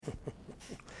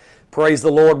Praise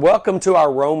the Lord. Welcome to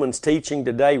our Romans teaching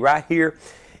today right here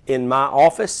in my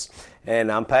office. And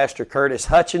I'm Pastor Curtis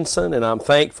Hutchinson, and I'm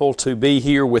thankful to be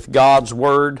here with God's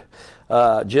Word.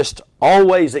 Just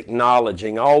always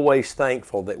acknowledging, always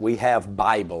thankful that we have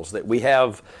Bibles, that we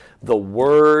have the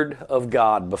Word of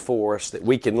God before us, that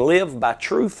we can live by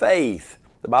true faith.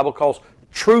 The Bible calls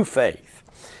true faith.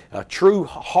 A true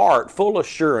heart, full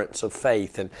assurance of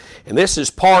faith. And this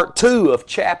is part 2 of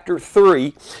chapter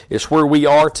 3 is where we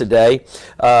are today.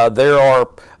 There are,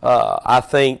 I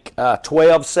think,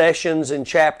 12 sessions in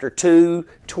chapter 2,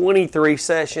 23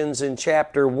 sessions in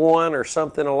chapter 1, or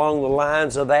something along the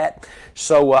lines of that.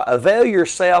 So avail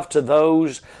yourself to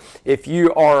those. If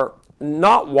you are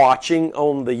not watching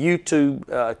on the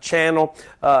YouTube channel,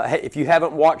 if you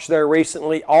haven't watched there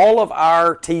recently, all of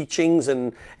our teachings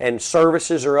and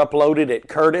services are uploaded at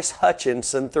Curtis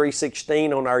Hutchinson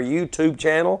 316 on our YouTube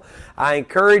channel. I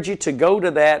encourage you to go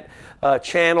to that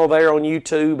channel there on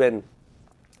YouTube and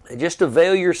just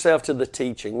avail yourself to the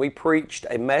teaching. We preached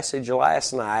a message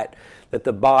last night that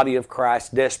the body of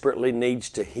Christ desperately needs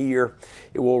to hear.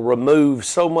 It will remove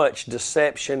so much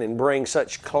deception and bring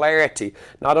such clarity,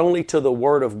 not only to the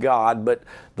Word of God, but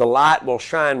the light will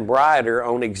shine brighter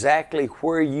on exactly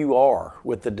where you are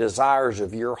with the desires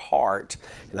of your heart.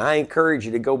 And I encourage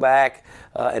you to go back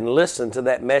and listen to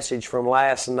that message from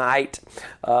last night.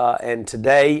 And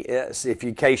today,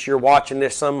 in case you're watching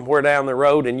this somewhere down the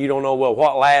road and you don't know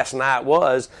what last night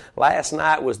was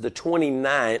the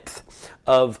 29th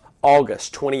of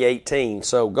August 2018.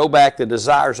 So go back. The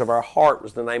desires of our heart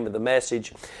was the name of the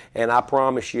message, and I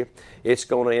promise you it's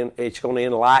going to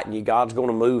enlighten you. God's going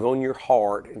to move on your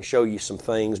heart and show you some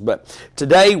things. But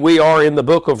today we are in the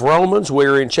book of Romans.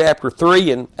 We're in chapter 3,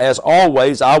 and as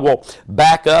always, I will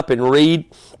back up and read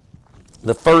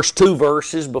the first 2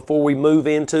 verses before we move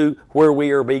into where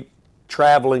we are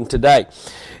traveling today.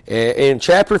 In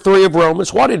chapter 3 of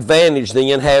Romans, what advantage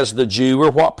then has the Jew,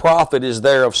 or what profit is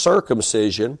there of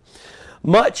circumcision?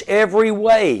 Much every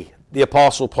way, the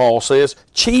Apostle Paul says,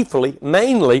 chiefly,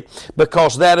 mainly,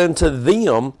 because that unto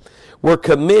them were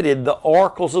committed the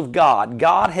oracles of God.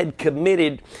 God had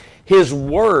committed His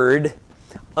Word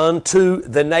unto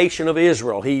the nation of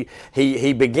Israel. He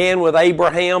began with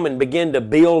Abraham and began to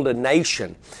build a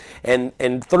nation.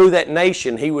 And through that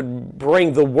nation, He would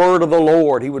bring the word of the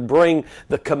Lord. He would bring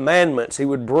the commandments. He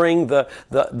would bring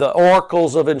the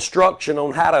oracles of instruction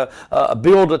on how to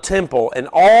build a temple. And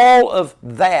all of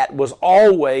that was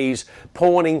always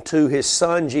pointing to His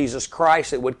Son, Jesus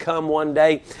Christ, that would come one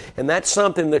day. And that's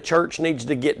something the church needs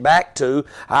to get back to.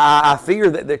 I fear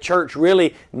that the church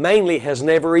really mainly has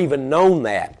never even known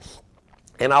that.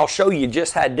 And I'll show you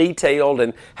just how detailed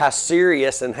and how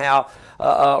serious and how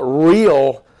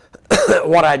real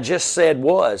what I just said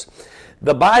was.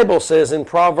 The Bible says in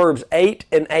Proverbs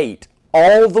 8:8,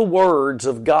 all the words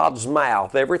of God's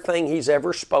mouth, everything He's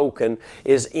ever spoken,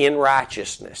 is in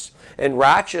righteousness. And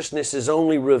righteousness is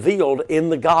only revealed in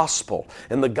the gospel.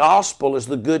 And the gospel is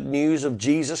the good news of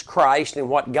Jesus Christ and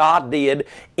what God did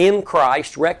in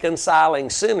Christ, reconciling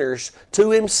sinners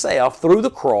to Himself through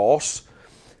the cross.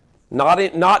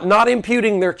 Not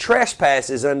imputing their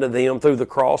trespasses unto them through the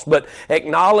cross, but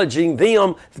acknowledging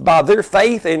them by their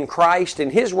faith in Christ and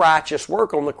His righteous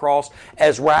work on the cross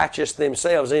as righteous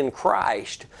themselves in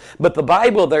Christ. But the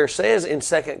Bible there says in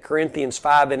 2 Corinthians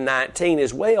 5:19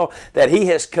 as well, that He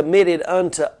has committed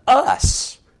unto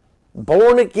us,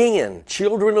 born again,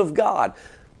 children of God,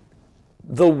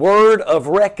 the word of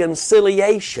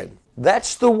reconciliation.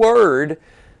 That's the word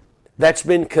that's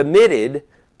been committed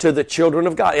to the children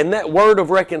of God. And that word of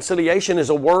reconciliation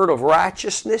is a word of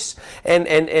righteousness, and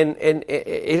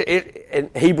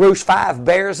Hebrews 5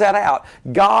 bears that out.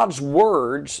 God's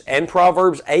words, and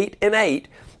Proverbs 8:8,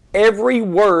 every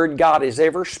word God has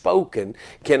ever spoken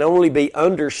can only be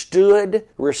understood,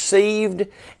 received,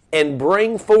 and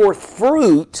bring forth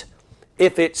fruit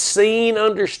if it's seen,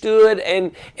 understood,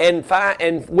 and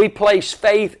we place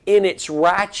faith in its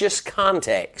righteous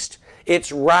context.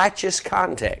 Its righteous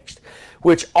context,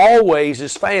 which always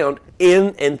is found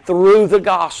in and through the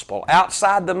gospel.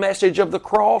 Outside the message of the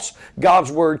cross,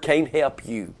 God's Word can't help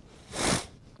you.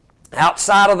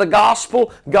 Outside of the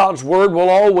gospel, God's Word will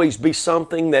always be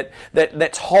something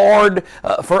that's hard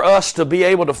for us to be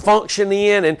able to function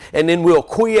in, and then we'll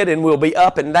quit and we'll be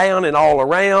up and down and all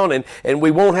around, and we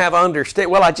won't have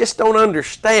understand. Well, I just don't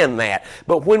understand that.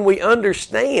 But when we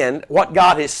understand what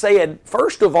God has said,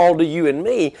 first of all to you and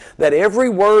me, that every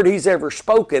word He's ever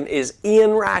spoken is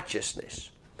in righteousness.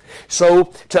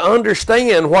 So to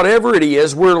understand whatever it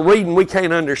is we're reading we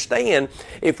can't understand,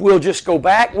 if we'll just go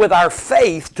back with our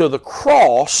faith to the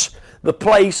cross, the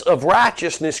place of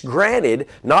righteousness granted,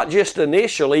 not just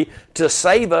initially to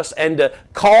save us and to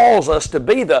cause us to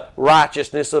be the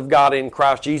righteousness of God in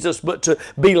Christ Jesus, but to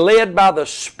be led by the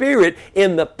Spirit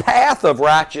in the path of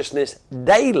righteousness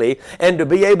daily, and to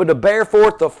be able to bear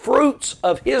forth the fruits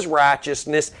of His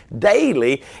righteousness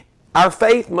daily. Our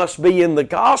faith must be in the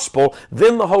gospel.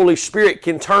 Then the Holy Spirit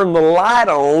can turn the light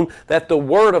on that the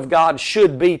Word of God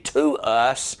should be to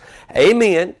us.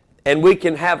 Amen. And we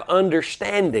can have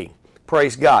understanding.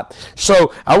 Praise God.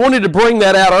 So I wanted to bring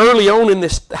that out early on in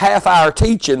this half-hour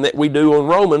teaching that we do on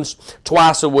Romans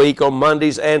twice a week, on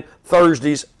Mondays and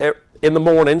Thursdays in the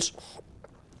mornings.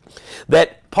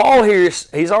 That Paul here,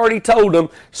 he's already told them,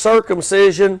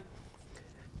 circumcision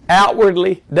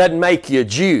outwardly doesn't make you a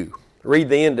Jew. Read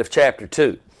the end of chapter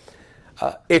 2.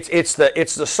 It's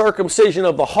the circumcision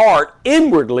of the heart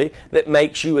inwardly that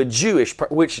makes you a Jewish,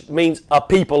 which means a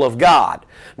people of God,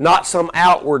 not some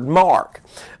outward mark.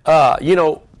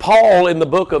 Paul in the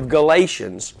book of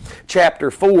Galatians, chapter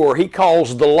 4, he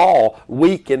calls the law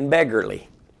weak and beggarly.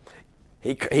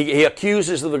 He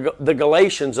accuses the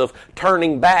Galatians of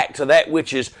turning back to that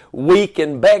which is weak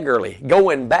and beggarly,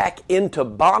 going back into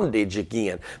bondage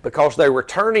again, because they were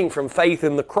turning from faith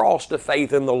in the cross to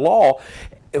faith in the law.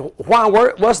 Why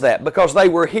was that? Because they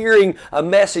were hearing a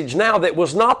message now that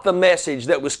was not the message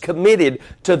that was committed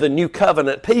to the new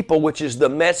covenant people, which is the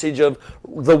message of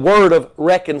the word of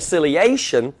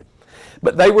reconciliation.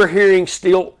 But they were hearing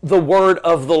still the word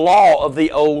of the law of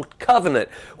the old covenant,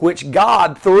 which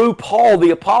God, through Paul the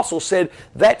apostle, said,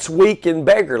 that's weak and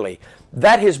beggarly.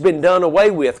 That has been done away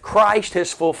with. Christ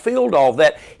has fulfilled all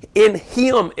that. In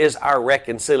Him is our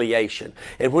reconciliation.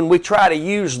 And when we try to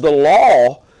use the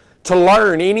law to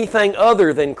learn anything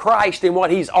other than Christ and what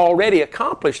He's already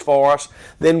accomplished for us,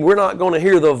 then we're not going to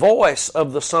hear the voice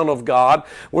of the Son of God.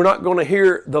 We're not going to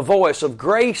hear the voice of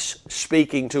grace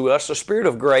speaking to us, the Spirit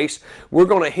of grace. We're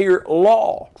going to hear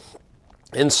law.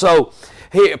 And so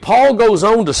Paul goes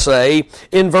on to say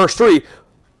in verse 3,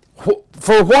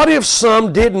 for what if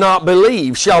some did not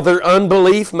believe? Shall their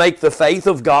unbelief make the faith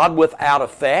of God without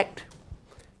effect?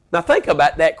 Now think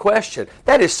about that question.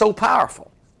 That is so powerful.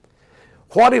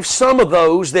 What if some of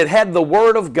those that had the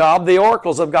Word of God, the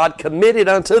oracles of God committed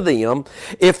unto them,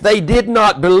 if they did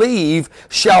not believe,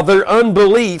 shall their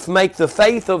unbelief make the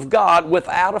faith of God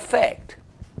without effect?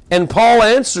 And Paul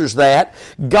answers that,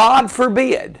 God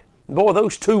forbid. Boy,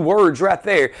 those two words right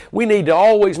there, we need to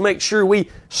always make sure we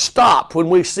stop when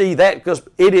we see that, because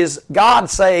it is God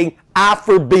saying, I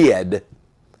forbid.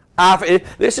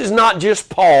 This is not just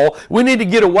Paul. We need to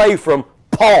get away from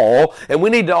Paul, and we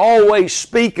need to always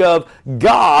speak of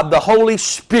God, the Holy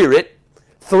Spirit,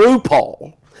 through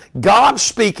Paul. God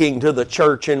speaking to the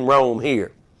church in Rome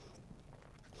here.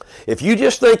 If you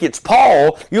just think it's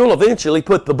Paul, you'll eventually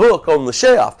put the book on the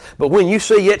shelf. But when you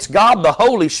see it's God, the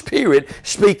Holy Spirit,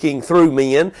 speaking through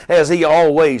men, as He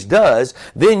always does,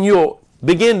 then you'll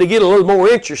begin to get a little more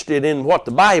interested in what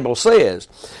the Bible says.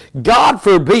 God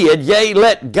forbid, yea,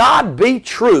 let God be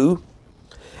true,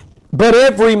 but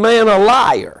every man a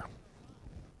liar.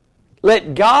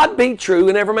 Let God be true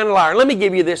and every man a liar. Let me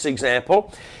give you this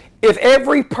example. If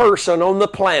every person on the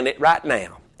planet right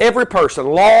now, every person,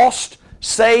 lost,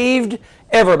 saved,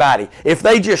 everybody, if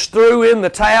they just threw in the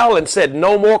towel and said,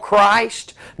 no more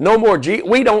Christ, no more Jesus,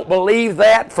 we don't believe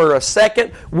that for a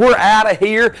second. We're out of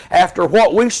here after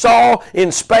what we saw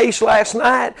in space last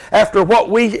night, after what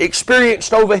we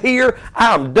experienced over here.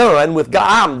 I'm done with God.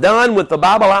 I'm done with the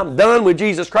Bible. I'm done with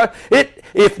Jesus Christ.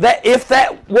 If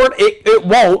that word, it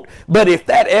won't, but if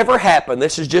that ever happened,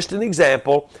 this is just an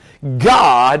example,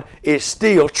 God is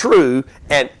still true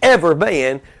and every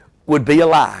man would be a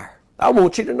liar. I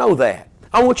want you to know that.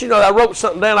 I want you to know that I wrote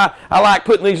something down. I like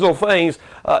putting these little things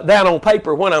down on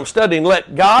paper when I'm studying.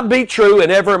 Let God be true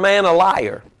and every man a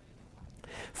liar.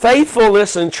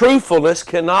 Faithfulness and truthfulness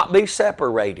cannot be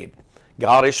separated.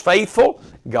 God is faithful.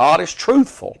 God is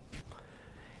truthful.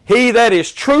 He that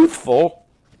is truthful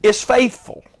is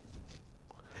faithful.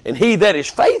 And he that is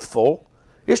faithful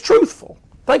is truthful.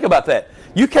 Think about that.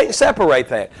 You can't separate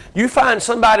that. You find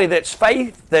somebody that's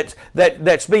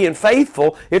being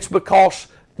faithful, it's because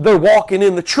they're walking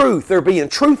in the truth. They're being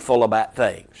truthful about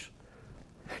things.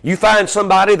 You find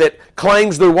somebody that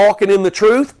claims they're walking in the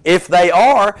truth, if they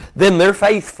are, then they're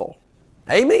faithful.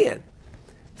 Amen.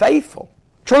 Faithful.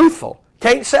 Truthful.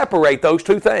 Can't separate those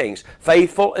two things.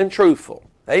 Faithful and truthful.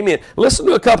 Amen. Listen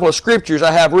to a couple of scriptures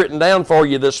I have written down for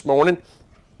you this morning.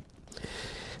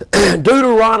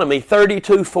 Deuteronomy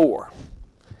 32:4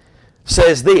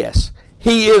 says this,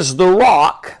 He is the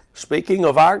rock, speaking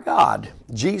of our God,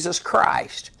 Jesus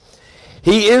Christ.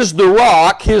 He is the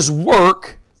rock, His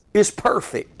work is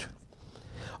perfect.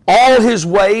 All His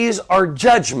ways are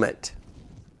judgment.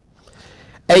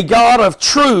 A God of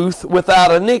truth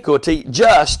without iniquity,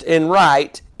 just and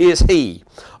right is He.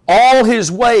 All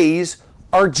His ways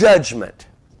are judgment.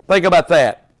 Think about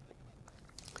that.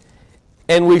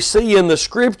 And we see in the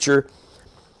Scripture,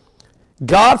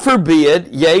 God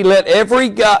forbid, yea,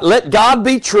 let God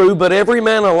be true, but every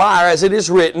man a liar, as it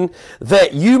is written,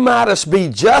 that you mightest be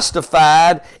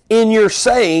justified in your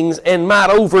sayings and might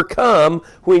overcome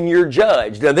when you're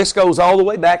judged. Now this goes all the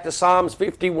way back to Psalms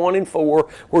 51 and 4,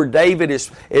 where David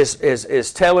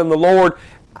is telling the Lord,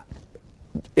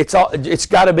 it's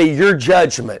got to be your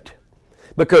judgment,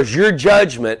 because your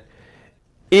judgment,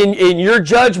 in your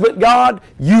judgment, God,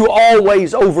 you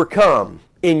always overcome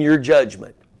in your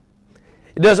judgment.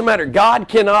 It doesn't matter. God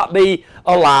cannot be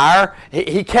a liar.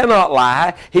 He cannot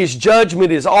lie. His judgment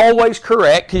is always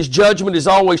correct. His judgment is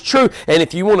always true. And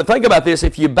if you want to think about this,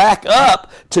 if you back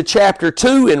up to chapter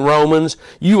 2 in Romans,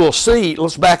 you will see,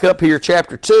 let's back up here,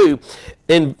 chapter 2.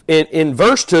 In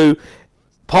verse 2,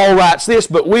 Paul writes this,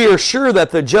 but we are sure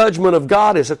that the judgment of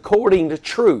God is according to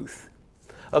truth.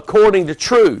 According to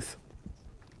truth.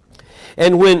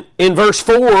 And when in verse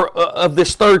 4 of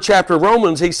this 3rd chapter of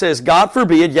Romans, he says, God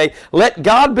forbid, yea, let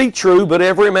God be true, but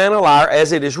every man a liar,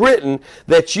 as it is written,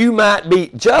 that you might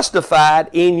be justified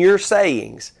in your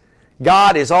sayings.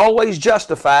 God is always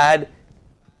justified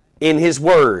in His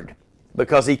Word,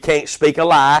 because He can't speak a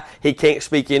lie. He can't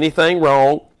speak anything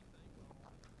wrong.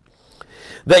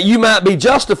 That you might be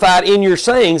justified in your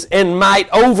sayings and might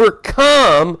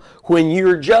overcome when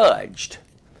you're judged.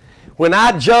 When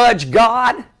I judge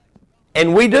God,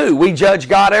 and we do. We judge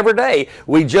God every day.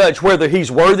 We judge whether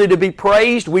He's worthy to be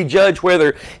praised. We judge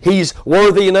whether He's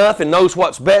worthy enough and knows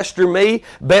what's best for me,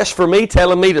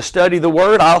 telling me to study the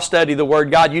Word. I'll study the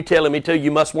Word. God, you telling me to. You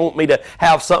must want me to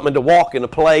have something to walk in a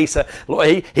place.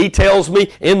 He tells me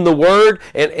in the Word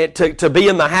and to be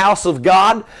in the house of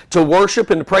God, to worship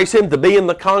and to praise Him, to be in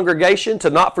the congregation, to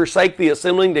not forsake the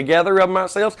assembling together of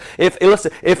myself.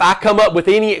 If I come up with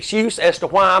any excuse as to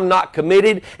why I'm not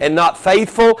committed and not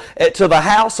faithful to the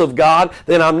house of God,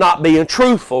 then I'm not being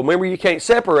truthful. Remember, you can't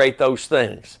separate those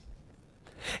things.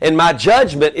 And my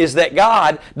judgment is that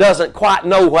God doesn't quite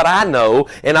know what I know,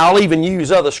 and I'll even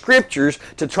use other scriptures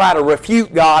to try to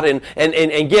refute God and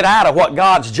get out of what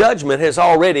God's judgment has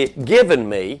already given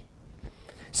me.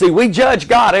 See, we judge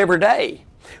God every day.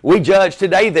 We judge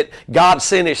today that God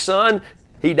sent His Son.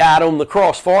 He died on the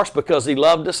cross for us because He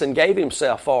loved us and gave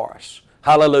Himself for us.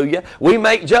 Hallelujah. We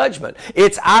make judgment.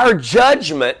 It's our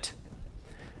judgment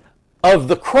of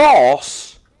the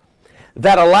cross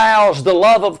that allows the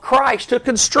love of Christ to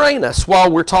constrain us.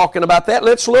 While we're talking about that,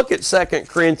 let's look at 2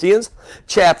 Corinthians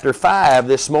chapter 5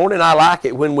 this morning. I like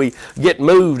it when we get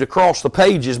moved across the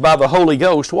pages by the Holy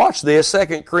Ghost. Watch this,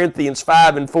 2 Corinthians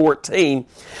 5 and 14.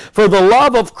 For the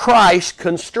love of Christ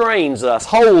constrains us,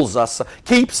 holds us,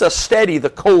 keeps us steady the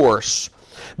course,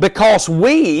 because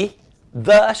we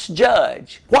thus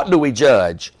judge. What do we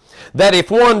judge? That if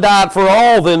one died for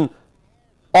all, then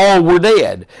all were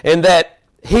dead, and that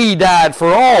He died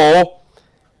for all,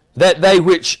 that they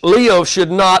which live should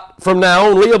not from now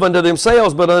on live unto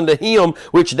themselves, but unto Him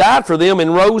which died for them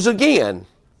and rose again.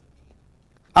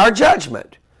 Our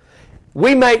judgment.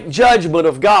 We make judgment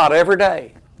of God every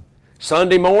day.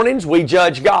 Sunday mornings, we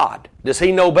judge God. Does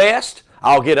He know best?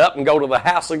 I'll get up and go to the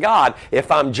house of God if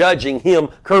I'm judging Him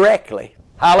correctly.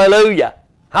 Hallelujah.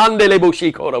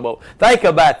 Think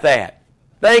about that.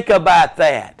 Think about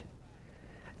that.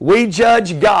 We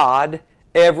judge God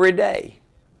every day.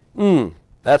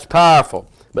 That's powerful.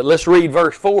 But let's read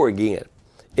verse 4 again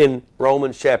in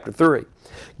Romans chapter 3.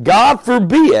 God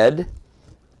forbid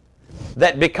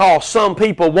that because some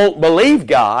people won't believe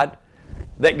God,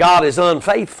 that God is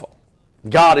unfaithful.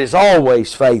 God is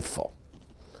always faithful.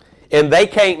 And they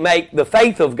can't make the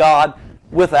faith of God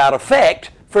without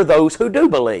effect for those who do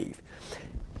believe.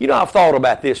 You know, I've thought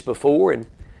about this before, and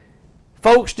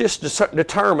folks just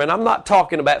determine, I'm not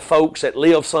talking about folks that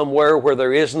live somewhere where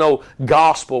there is no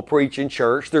gospel preaching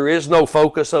church, there is no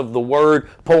focus of the Word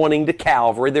pointing to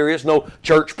Calvary, there is no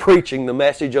church preaching the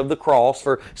message of the cross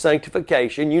for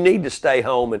sanctification. You need to stay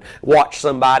home and watch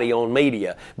somebody on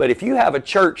media. But if you have a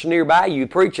church nearby you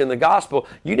preaching the gospel,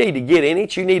 you need to get in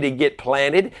it, you need to get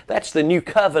planted. That's the new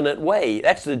covenant way.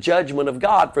 That's the judgment of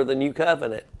God for the new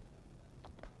covenant.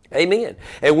 Amen.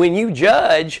 And when you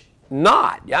judge, I'm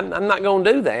not going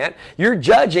to do that. You're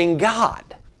judging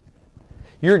God.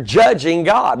 You're judging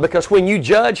God, because when you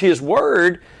judge His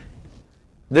Word,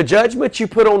 the judgment you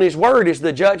put on His Word is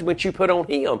the judgment you put on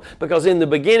Him. Because in the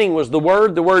beginning was the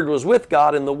Word was with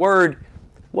God, and the Word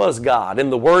was God.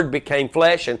 And the Word became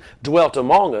flesh and dwelt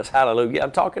among us. Hallelujah.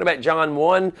 I'm talking about John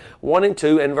 1, 1 and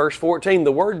 2 and verse 14.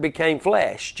 The Word became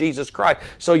flesh, Jesus Christ.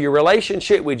 So your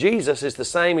relationship with Jesus is the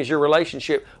same as your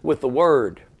relationship with the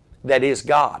Word that is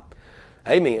God.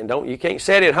 Amen. You can't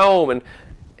sit at home and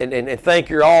think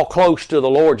you're all close to the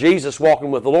Lord Jesus,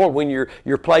 walking with the Lord, when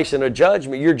you're placing a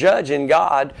judgment. You're judging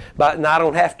God, and I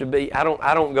don't have to be. I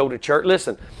don't go to church.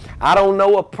 Listen, I don't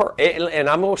know and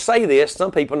I'm going to say this.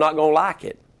 Some people are not going to like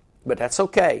it, but that's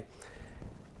okay.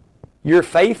 Your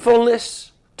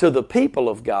faithfulness to the people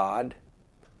of God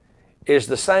is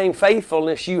the same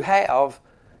faithfulness you have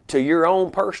to your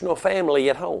own personal family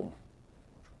at home.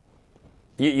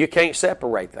 You can't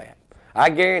separate that. I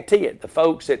guarantee it. The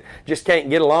folks that just can't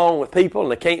get along with people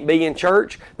and they can't be in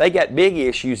church, they got big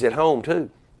issues at home too.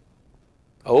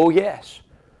 Oh yes.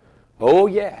 Oh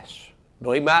yes.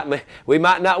 We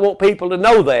might not want people to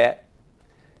know that,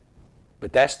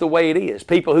 but that's the way it is.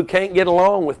 People who can't get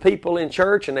along with people in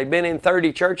church, and they've been in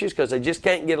 30 churches because they just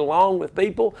can't get along with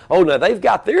people, oh no, they've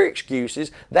got their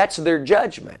excuses. That's their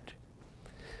judgment.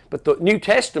 But the New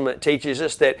Testament teaches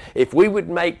us that if we would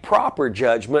make proper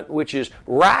judgment, which is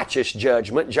righteous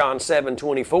judgment, John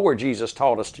 7:24, Jesus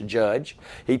taught us to judge.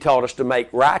 He taught us to make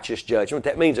righteous judgment.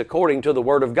 That means according to the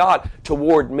Word of God,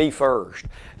 toward me first.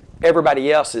 Everybody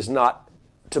else is not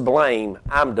to blame.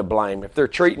 I'm to blame. If they're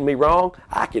treating me wrong,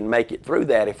 I can make it through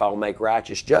that if I'll make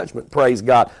righteous judgment. Praise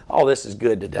God. All this is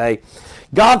good today.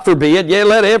 God forbid,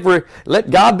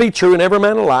 let God be true and every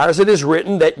man a liar, as it is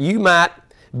written, that you might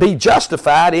be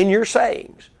justified in your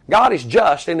sayings. God is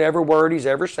just in every word He's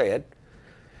ever said.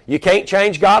 You can't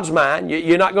change God's mind.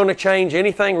 You're not going to change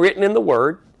anything written in the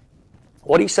Word.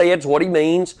 What He said is what He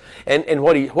means, and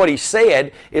what He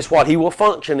said is what He will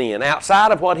function in.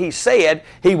 Outside of what He said,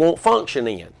 He won't function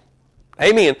in.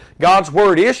 Amen. God's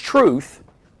Word is truth,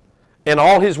 and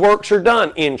all His works are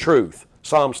done in truth.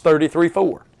 Psalms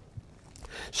 33:4.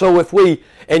 So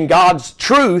and God's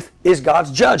truth is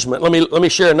God's judgment. Let me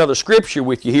share another scripture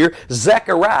with you here.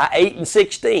 Zechariah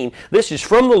 8:16. This is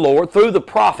from the Lord through the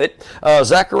prophet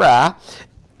Zechariah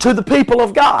to the people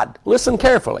of God. Listen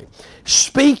carefully.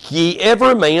 Speak ye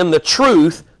every man the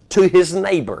truth to his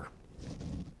neighbor.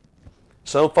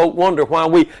 Some folk wonder why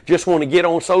we just want to get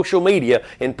on social media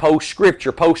and post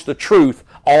scripture, post the truth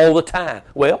all the time.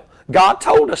 Well, God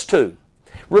told us to.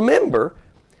 Remember,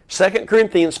 2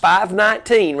 Corinthians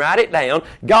 5:19, write it down.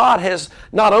 God has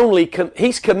not only,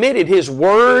 He's committed His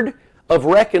word of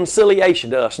reconciliation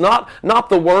to us. Not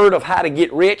the word of how to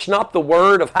get rich, not the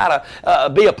word of how to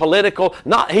be a political,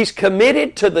 He's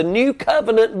committed to the new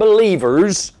covenant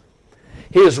believers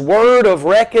His word of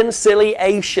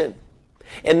reconciliation.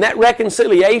 And that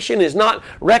reconciliation is not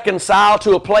reconciled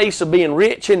to a place of being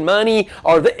rich in money,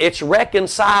 it's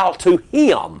reconciled to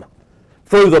Him.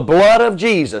 Through the blood of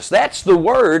Jesus. That's the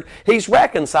word He's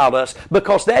reconciled us,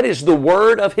 because that is the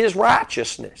word of His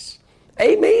righteousness.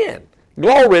 Amen.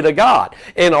 Glory to God.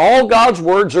 And all God's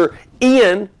words are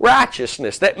in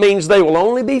righteousness. That means they will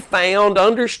only be found,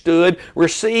 understood,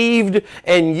 received,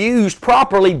 and used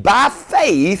properly by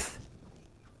faith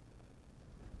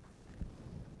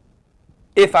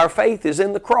if our faith is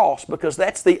in the cross, because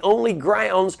that's the only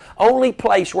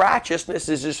place righteousness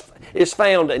is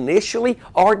found initially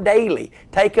or daily.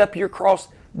 Take up your cross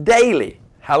daily.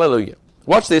 Hallelujah.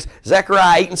 Watch this.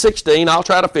 Zechariah 8:16. I'll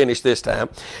try to finish this time.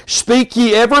 Speak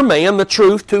ye every man the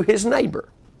truth to his neighbor.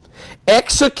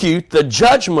 Execute the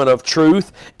judgment of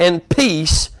truth and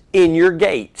peace in your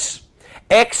gates.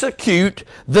 Execute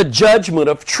the judgment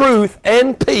of truth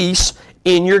and peace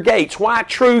in your gates. Why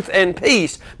truth and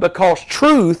peace? Because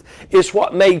truth is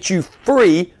what makes you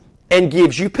free and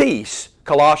gives you peace.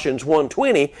 Colossians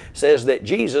 1:20 says that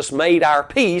Jesus made our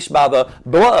peace by the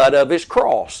blood of His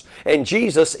cross. And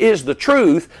Jesus is the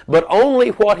truth, but only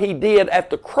what He did at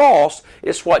the cross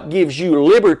is what gives you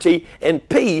liberty and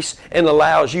peace and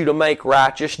allows you to make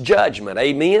righteous judgment.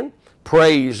 Amen?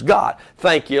 Praise God.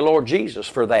 Thank you, Lord Jesus,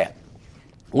 for that.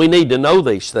 We need to know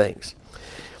these things.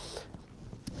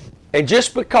 And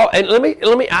just because,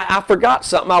 I forgot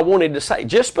something I wanted to say.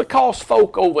 Just because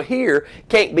folk over here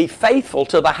can't be faithful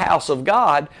to the house of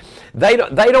God, they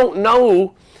don't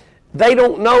know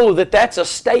that that's a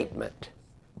statement.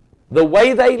 The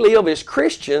way they live as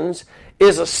Christians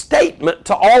is a statement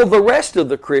to all the rest of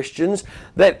the Christians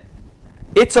that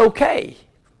it's okay.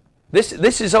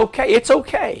 This is okay. It's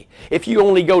okay if you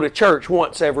only go to church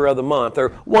once every other month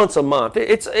or once a month.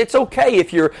 It's okay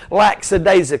if you're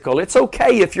lackadaisical. It's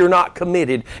okay if you're not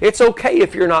committed. It's okay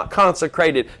if you're not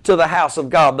consecrated to the house of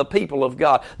God, the people of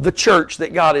God, the church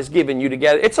that God has given you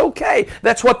together. It's okay.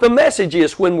 That's what the message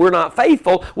is. When we're not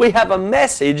faithful, we have a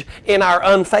message in our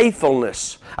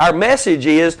unfaithfulness. Our message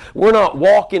is we're not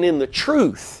walking in the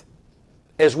truth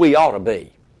as we ought to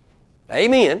be.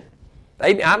 Amen.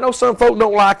 I know some folk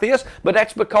don't like this, but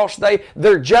that's because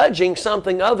they're judging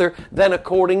something other than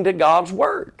according to God's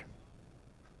Word.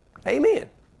 Amen.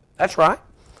 That's right.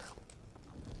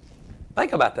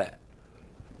 Think about that.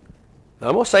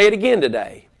 I'm going to say it again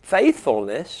today.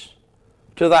 Faithfulness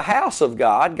to the house of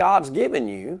God God's given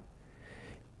you.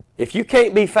 If you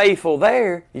can't be faithful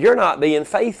there, you're not being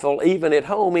faithful even at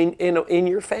home in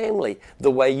your family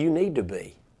the way you need to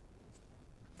be.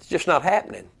 It's just not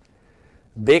happening.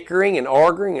 Bickering and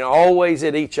arguing and always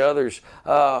at each other's,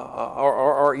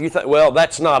 or you think, well,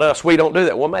 that's not us, we don't do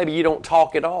that. Well, maybe you don't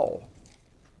talk at all.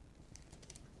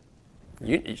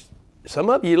 Some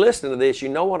of you listening to this, you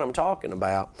know what I'm talking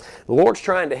about. The Lord's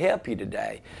trying to help you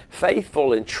today.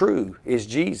 Faithful and true is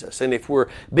Jesus. And if we're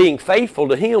being faithful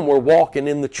to Him, we're walking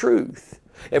in the truth.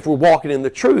 If we're walking in the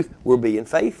truth, we're being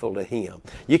faithful to Him.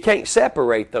 You can't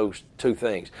separate those two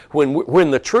things.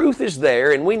 When the truth is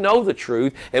there and we know the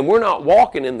truth and we're not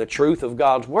walking in the truth of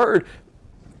God's Word,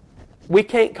 we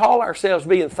can't call ourselves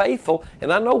being faithful.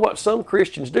 And I know what some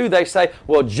Christians do. They say,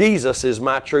 well, Jesus is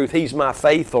my truth. He's my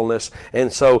faithfulness.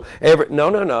 And so,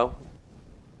 no.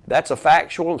 That's a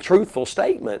factual and truthful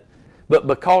statement. But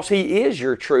because He is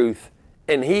your truth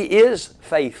and He is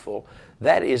faithful,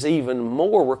 that is even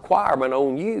more requirement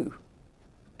on you.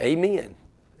 Amen.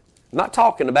 I'm not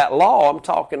talking about law. I'm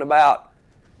talking about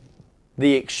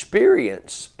the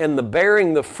experience and the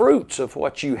bearing the fruits of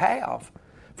what you have.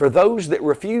 For those that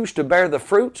refuse to bear the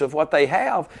fruits of what they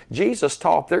have, Jesus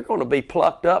taught they're going to be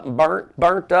plucked up and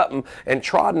burnt up and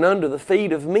trodden under the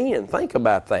feet of men. Think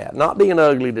about that. Not being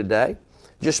ugly today,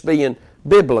 just being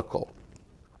biblical.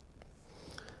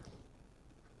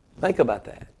 Think about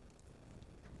that.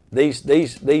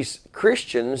 These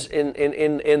Christians in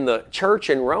the church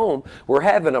in Rome were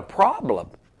having a problem.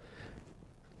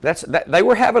 They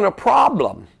were having a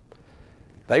problem.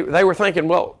 They were thinking,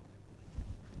 well,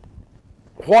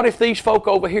 what if these folk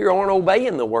over here aren't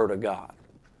obeying the Word of God?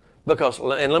 Because,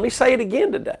 and let me say it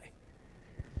again today,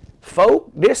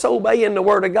 folk disobeying the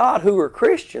Word of God who are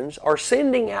Christians are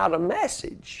sending out a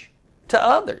message to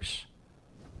others.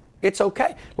 It's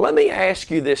okay. Let me ask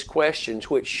you this question,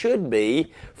 which should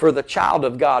be, for the child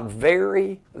of God,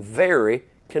 very, very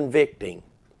convicting.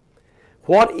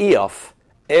 What if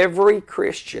every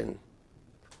Christian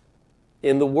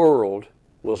in the world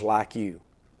was like you?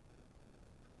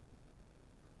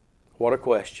 What a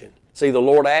question. See, the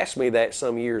Lord asked me that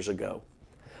some years ago.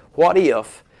 What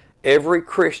if every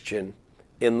Christian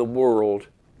in the world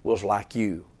was like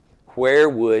you? Where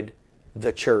would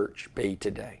the church be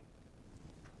today?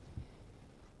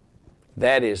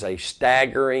 That is a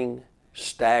staggering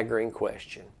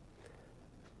question.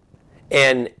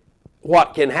 And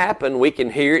what can happen, we can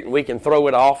hear it and we can throw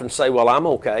it off and say, well, I'm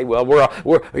okay. Well,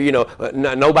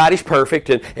 nobody's perfect.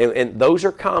 And those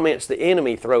are comments the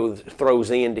enemy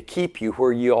throws in to keep you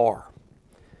where you are.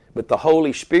 But the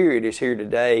Holy Spirit is here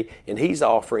today and He's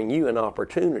offering you an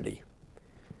opportunity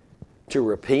to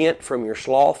repent from your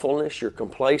slothfulness, your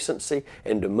complacency,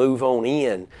 and to move on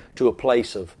in to a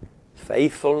place of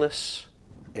faithfulness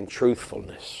and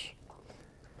truthfulness.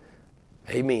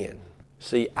 Amen.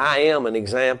 See, I am an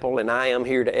example and I am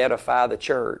here to edify the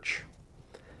church.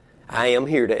 I am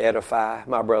here to edify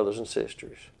my brothers and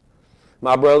sisters.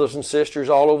 My brothers and sisters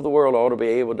all over the world ought to be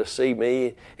able to see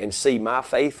me and see my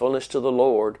faithfulness to the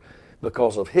Lord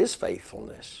because of His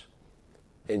faithfulness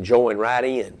and join right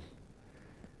in.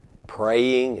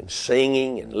 Praying and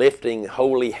singing and lifting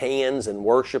holy hands and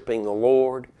worshiping the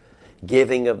Lord.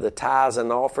 Giving of the tithes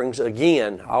and offerings.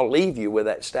 Again, I'll leave you with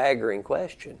that staggering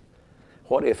question.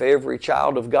 What if every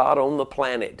child of God on the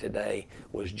planet today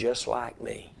was just like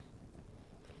me?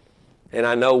 And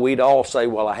I know we'd all say,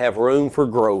 well, I have room for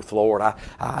growth, Lord.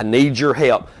 I need your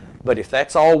help. But if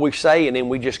that's all we say and then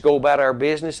we just go about our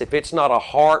business, if it's not a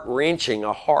heart-wrenching,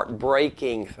 a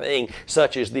heart-breaking thing,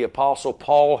 such as the Apostle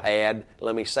Paul had,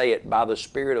 let me say it, by the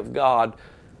Spirit of God,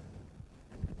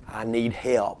 I need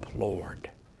help, Lord.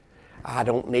 I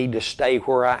don't need to stay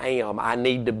where I am. I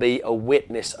need to be a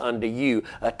witness unto you,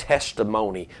 a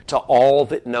testimony to all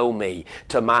that know me,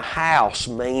 to my house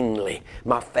mainly,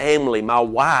 my family, my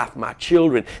wife, my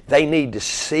children. They need to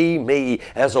see me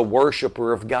as a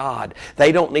worshiper of God.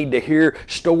 They don't need to hear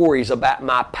stories about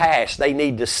my past. They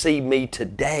need to see me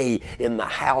today in the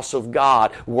house of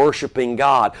God, worshiping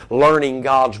God, learning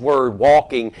God's Word,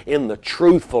 walking in the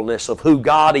truthfulness of who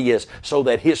God is, so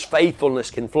that His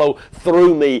faithfulness can flow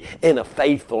through me in a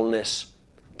faithfulness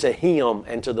to Him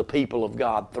and to the people of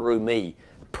God through me.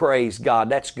 Praise God.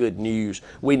 That's good news.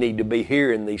 We need to be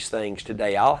hearing these things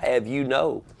today. I'll have you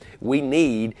know, we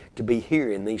need to be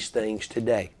hearing these things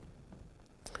today.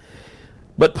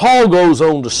 But Paul goes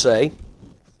on to say,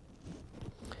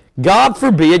 God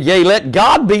forbid, yea, let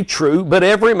God be true, but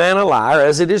every man a liar,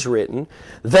 as it is written,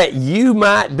 that you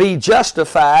might be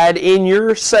justified in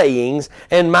your sayings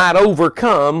and might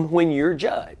overcome when you're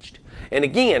judged. And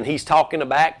again, he's talking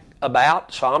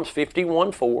about Psalms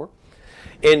 51:4.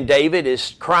 And David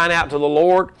is crying out to the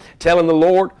Lord, telling the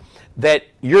Lord that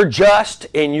you're just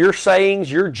in your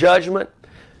sayings, your judgment,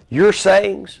 your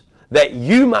sayings, that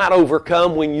you might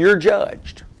overcome when you're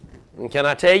judged. And can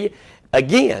I tell you,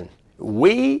 again,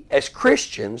 we as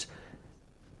Christians,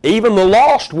 even the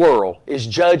lost world, is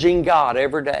judging God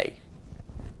every day.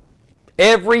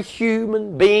 Every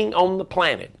human being on the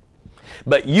planet.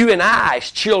 But you and I,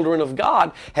 as children of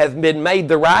God, have been made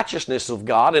the righteousness of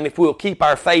God, and if we'll keep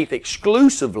our faith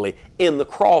exclusively in the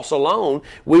cross alone,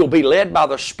 we'll be led by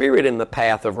the Spirit in the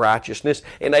path of righteousness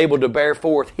and able to bear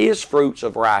forth His fruits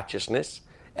of righteousness.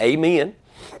 Amen.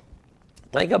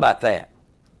 Think about that.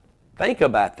 Think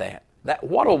about that.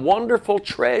 What a wonderful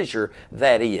treasure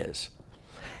that is.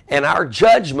 And our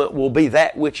judgment will be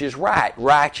that which is right,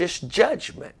 righteous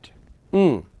judgment.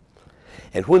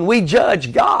 And when we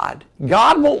judge God,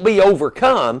 God won't be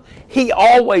overcome. He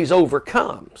always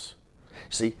overcomes.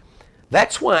 See,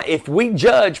 that's why if we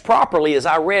judge properly, as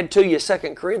I read to you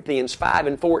 2 Corinthians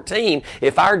 5:14,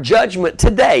 if our judgment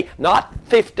today, not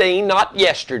 15, not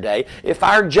yesterday, if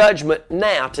our judgment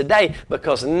now, today,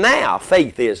 because now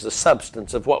faith is the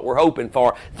substance of what we're hoping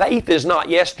for. Faith is not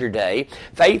yesterday.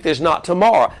 Faith is not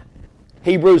tomorrow.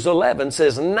 Hebrews 11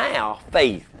 says now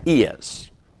faith is.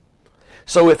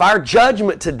 So if our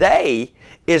judgment today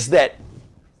is that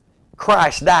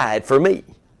Christ died for me,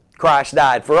 Christ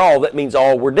died for all, that means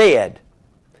all were dead.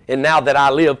 And now that I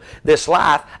live this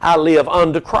life, I live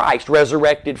unto Christ,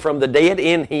 resurrected from the dead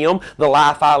in Him. The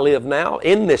life I live now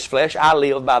in this flesh, I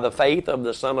live by the faith of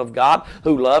the Son of God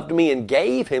who loved me and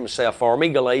gave Himself for me,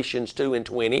 Galatians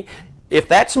 2:20. If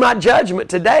that's my judgment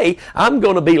today, I'm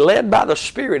going to be led by the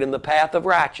Spirit in the path of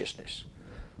righteousness.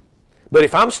 But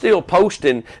if I'm still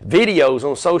posting videos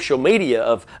on social media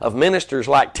of ministers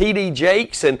like T.D.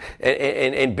 Jakes and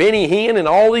Benny Hinn and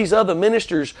all these other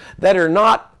ministers that are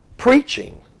not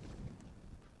preaching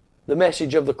the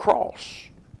message of the cross,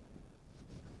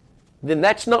 then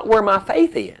that's not where my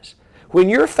faith is. When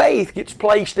your faith gets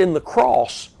placed in the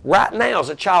cross right now as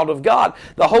a child of God,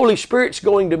 the Holy Spirit's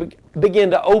going to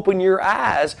begin to open your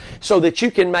eyes so that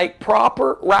you can make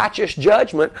proper righteous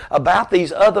judgment about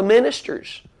these other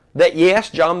ministers. That yes,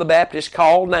 John the Baptist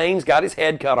called names, got his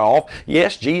head cut off.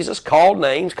 Yes, Jesus called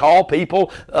names, called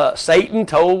people. Satan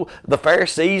told the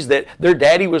Pharisees that their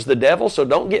daddy was the devil, so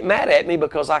don't get mad at me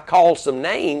because I called some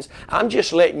names. I'm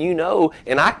just letting you know,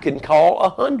 and I can call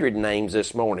 100 names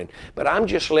this morning, but I'm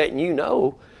just letting you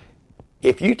know,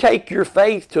 if you take your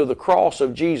faith to the cross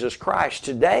of Jesus Christ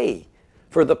today,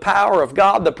 for the power of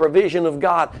God, the provision of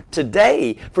God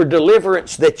today, for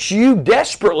deliverance that you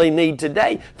desperately need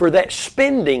today, for that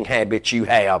spending habit you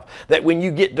have, that when you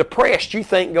get depressed, you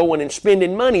think going and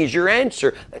spending money is your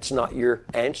answer. That's not your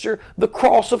answer. The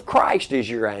cross of Christ is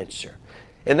your answer.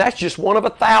 And that's just one of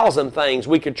 1,000 things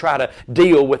we could try to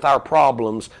deal with our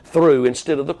problems through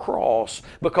instead of the cross,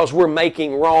 because we're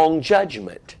making wrong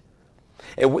judgment.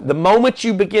 And the moment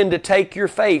you begin to take your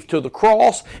faith to the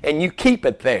cross and you keep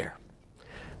it there,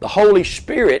 the Holy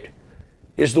Spirit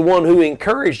is the one who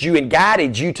encouraged you and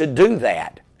guided you to do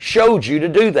that, showed you to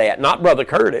do that, not Brother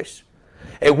Curtis.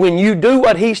 And when you do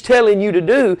what He's telling you to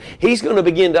do, He's going to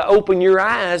begin to open your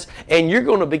eyes, and you're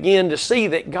going to begin to see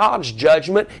that God's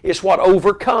judgment is what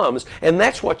overcomes. And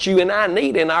that's what you and I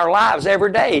need in our lives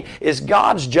every day, is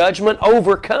God's judgment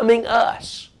overcoming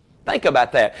us. Think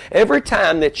about that. Every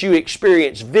time that you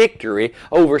experience victory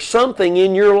over something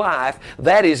in your life,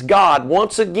 that is God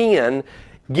once again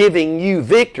giving you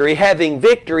victory, having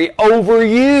victory over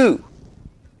you,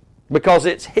 because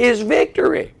it's His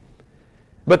victory.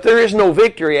 But there is no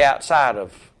victory outside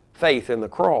of faith in the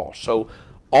cross. So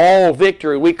all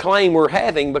victory we claim we're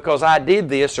having because I did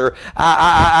this or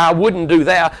I wouldn't do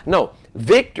that. No,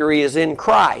 victory is in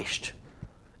Christ.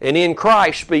 And in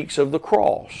Christ speaks of the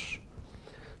cross.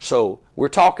 So we're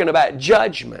talking about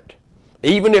judgment.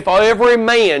 Even if every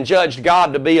man judged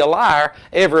God to be a liar,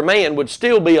 every man would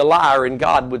still be a liar and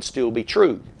God would still be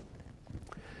true.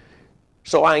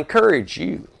 So I encourage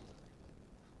you,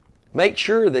 make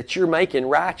sure that you're making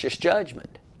righteous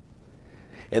judgment.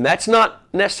 And that's not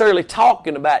necessarily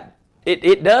talking about,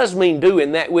 it does mean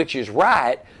doing that which is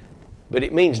right, but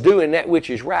it means doing that which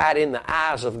is right in the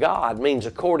eyes of God. It means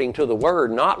according to the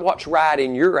Word, not what's right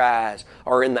in your eyes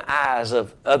or in the eyes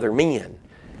of other men.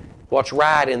 What's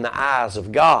right in the eyes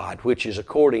of God, which is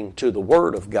according to the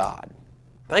Word of God.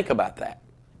 Think about that.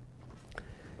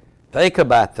 Think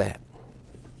about that.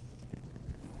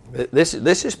 This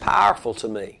is powerful to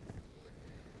me.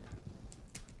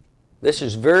 This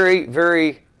is very,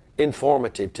 very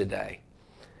informative today.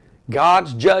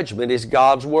 God's judgment is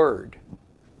God's Word.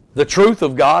 The truth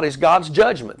of God is God's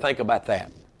judgment. Think about that.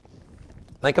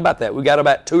 Think about that. We've got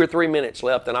about 2 or 3 minutes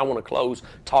left, and I want to close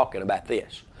talking about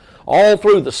this. All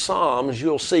through the Psalms,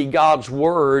 you'll see God's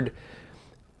Word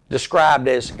described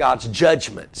as God's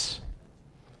judgments.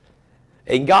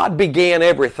 And God began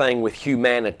everything with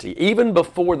humanity. Even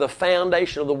before the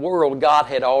foundation of the world, God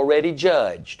had already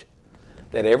judged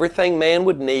that everything man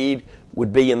would need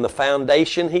would be in the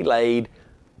foundation He laid,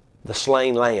 the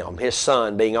slain lamb, His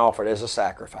Son being offered as a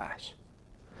sacrifice.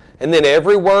 And then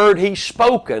every word He's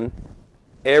spoken,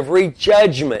 every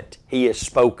judgment He has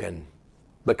spoken,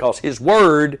 because His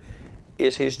Word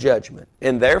is His judgment.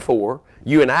 And therefore,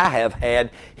 you and I have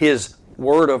had His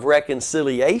word of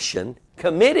reconciliation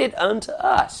committed unto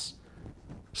us.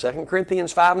 2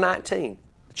 Corinthians 5:19.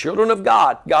 The children of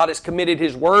God, God has committed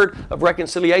His word of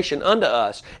reconciliation unto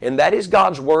us, and that is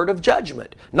God's word of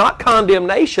judgment. Not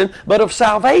condemnation, but of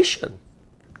salvation.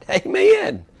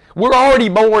 Amen. We're already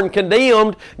born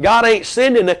condemned. God ain't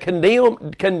sending a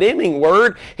condemning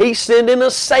word. He's sending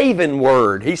a saving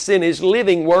word. He sent His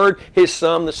living word, His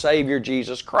Son, the Savior,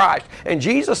 Jesus Christ. And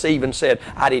Jesus even said,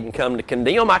 I didn't come to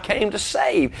condemn, I came to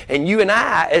save. And you and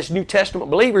I, as New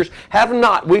Testament believers,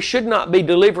 we should not be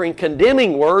delivering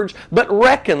condemning words, but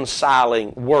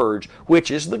reconciling words,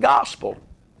 which is the gospel.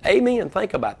 Amen.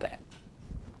 Think about that.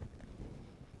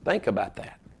 Think about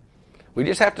that. We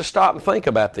just have to stop and think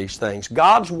about these things.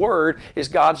 God's Word is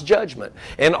God's judgment.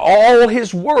 And all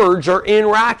His words are in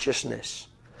righteousness.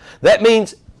 That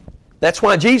means, that's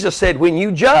why Jesus said, when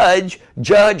you judge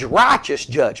righteous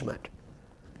judgment.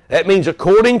 That means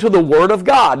according to the Word of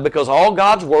God, because all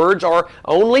God's words are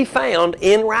only found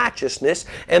in righteousness.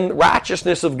 And the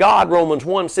righteousness of God, Romans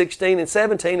 1:16 and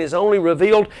 17, is only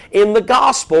revealed in the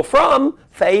gospel from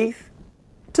faith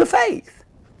to faith.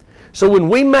 So when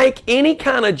we make any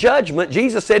kind of judgment,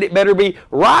 Jesus said it better be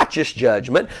righteous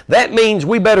judgment. That means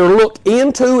we better look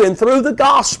into and through the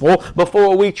gospel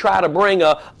before we try to bring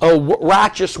a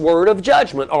righteous word of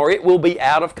judgment, or it will be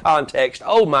out of context.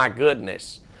 Oh my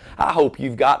goodness. I hope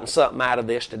you've gotten something out of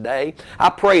this today. I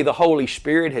pray the Holy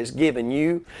Spirit has given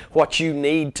you what you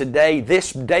need today,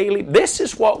 this daily. This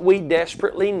is what we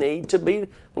desperately need to be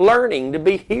learning, to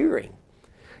be hearing.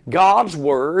 God's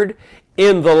Word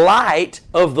in the light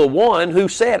of the one who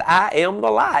said, I am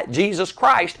the light, Jesus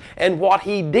Christ, and what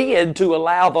He did to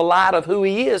allow the light of who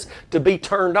He is to be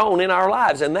turned on in our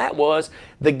lives. And that was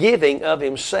the giving of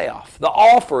Himself, the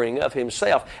offering of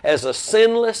Himself as a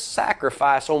sinless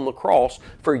sacrifice on the cross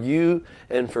for you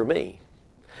and for me.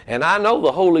 And I know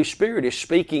the Holy Spirit is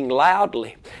speaking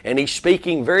loudly, and He's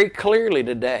speaking very clearly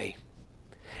today.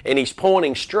 And He's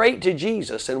pointing straight to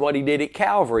Jesus and what He did at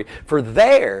Calvary. For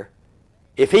there,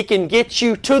 if He can get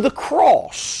you to the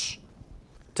cross,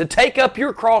 to take up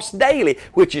your cross daily,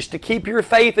 which is to keep your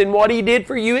faith in what He did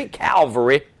for you at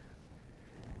Calvary,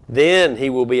 then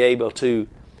He will be able to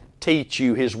teach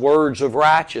you His words of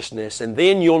righteousness, and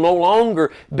then you'll no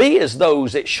longer be as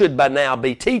those that should by now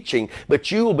be teaching,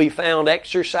 but you will be found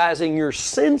exercising your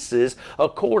senses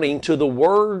according to the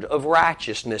word of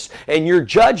righteousness, and your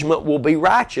judgment will be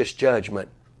righteous judgment.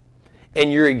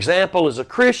 And your example as a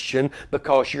Christian,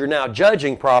 because you're now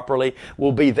judging properly,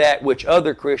 will be that which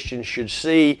other Christians should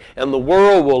see, and the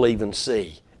world will even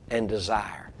see and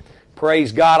desire.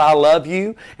 Praise God, I love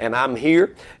you, and I'm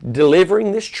here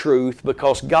delivering this truth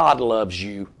because God loves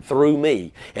you through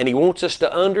me. And He wants us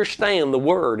to understand the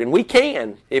Word. And we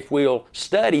can if we'll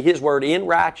study His Word in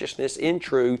righteousness, in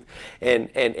truth. And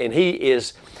He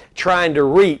is trying to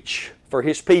reach for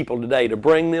His people today, to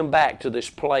bring them back to this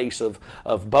place of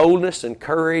boldness and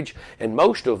courage, and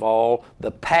most of all,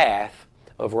 the path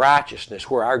of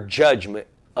righteousness, where our judgment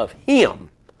of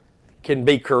Him can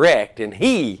be correct, and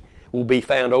He will be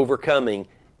found overcoming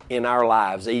in our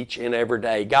lives each and every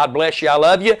day. God bless you. I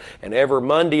love you. And every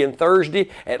Monday and Thursday,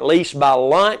 at least by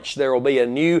lunch, there will be a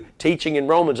new teaching in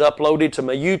Romans uploaded to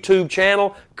my YouTube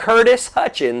channel, Curtis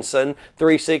Hutchinson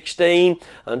 316.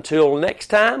 Until next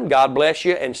time, God bless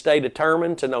you, and stay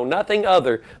determined to know nothing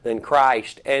other than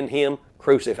Christ and Him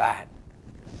crucified.